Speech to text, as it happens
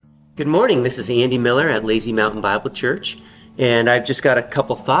Good morning. This is Andy Miller at Lazy Mountain Bible Church, and I've just got a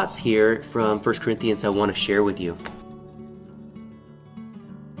couple thoughts here from 1 Corinthians I want to share with you.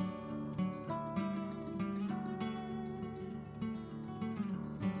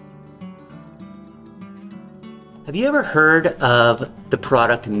 Have you ever heard of the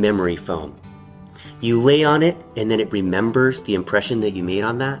product memory foam? You lay on it and then it remembers the impression that you made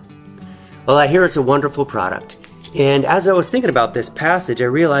on that? Well, I hear it's a wonderful product. And as I was thinking about this passage, I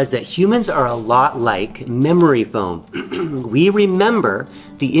realized that humans are a lot like memory foam. We remember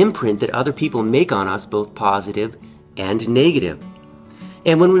the imprint that other people make on us, both positive and negative.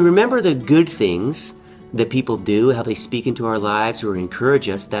 And when we remember the good things that people do, how they speak into our lives or encourage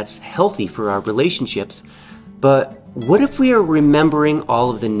us, that's healthy for our relationships. But what if we are remembering all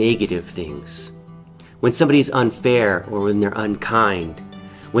of the negative things? When somebody's unfair or when they're unkind,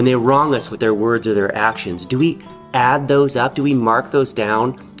 when they wrong us with their words or their actions, do we add those up? Do we mark those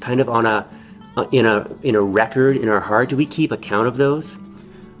down kind of in a record in our heart? Do we keep account of those?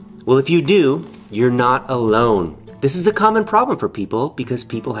 Well, if you do, you're not alone. This is a common problem for people because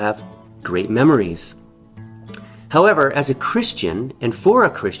people have great memories. However, as a Christian and for a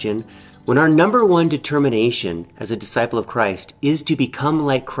Christian, when our number one determination as a disciple of Christ is to become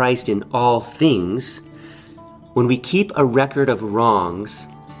like Christ in all things, when we keep a record of wrongs,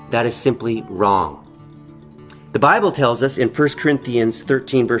 that is simply wrong. The Bible tells us in 1 Corinthians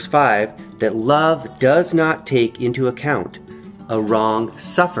 13 verse 5 that love does not take into account a wrong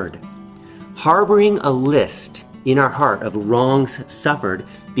suffered. Harboring a list in our heart of wrongs suffered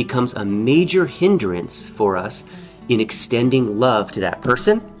becomes a major hindrance for us in extending love to that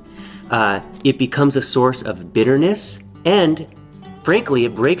person. It becomes a source of bitterness, and frankly,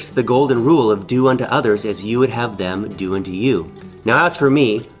 it breaks the golden rule of do unto others as you would have them do unto you. Now, as for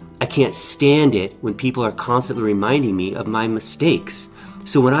me, I can't stand it when people are constantly reminding me of my mistakes.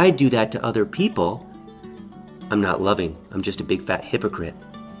 So when I do that to other people, I'm not loving. I'm just a big fat hypocrite.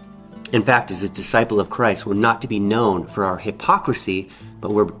 In fact, as a disciple of Christ, we're not to be known for our hypocrisy,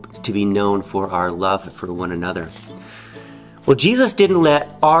 but we're to be known for our love for one another. Well, Jesus didn't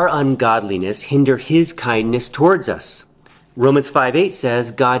let our ungodliness hinder his kindness towards us. Romans 5:8 says,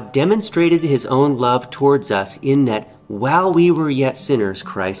 God demonstrated his own love towards us in that while we were yet sinners,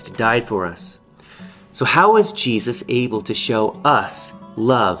 Christ died for us. So how is Jesus able to show us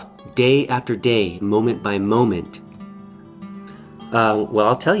love day after day, moment by moment? Well,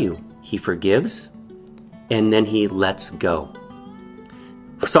 I'll tell you. He forgives, and then he lets go.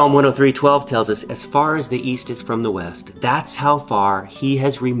 Psalm 103:12 tells us, as far as the east is from the west, that's how far he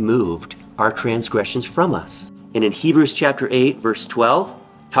has removed our transgressions from us. And in Hebrews chapter 8, verse 12,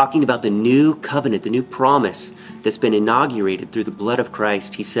 talking about the new covenant, the new promise that's been inaugurated through the blood of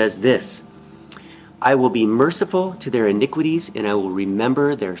Christ, he says this, I will be merciful to their iniquities, and I will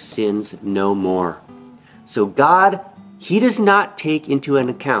remember their sins no more. So God, he does not take into an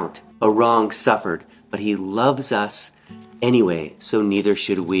account a wrong suffered, but he loves us anyway, so neither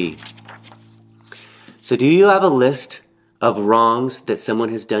should we. So do you have a list of wrongs that someone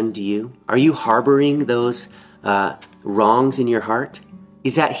has done to you? Are you harboring those wrongs in your heart?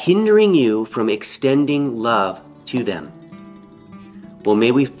 Is that hindering you from extending love to them? Well,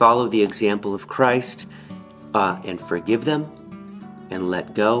 may we follow the example of Christ and forgive them and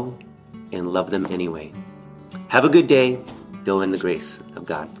let go and love them anyway. Have a good day. Go in the grace of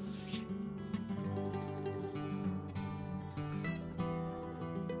God.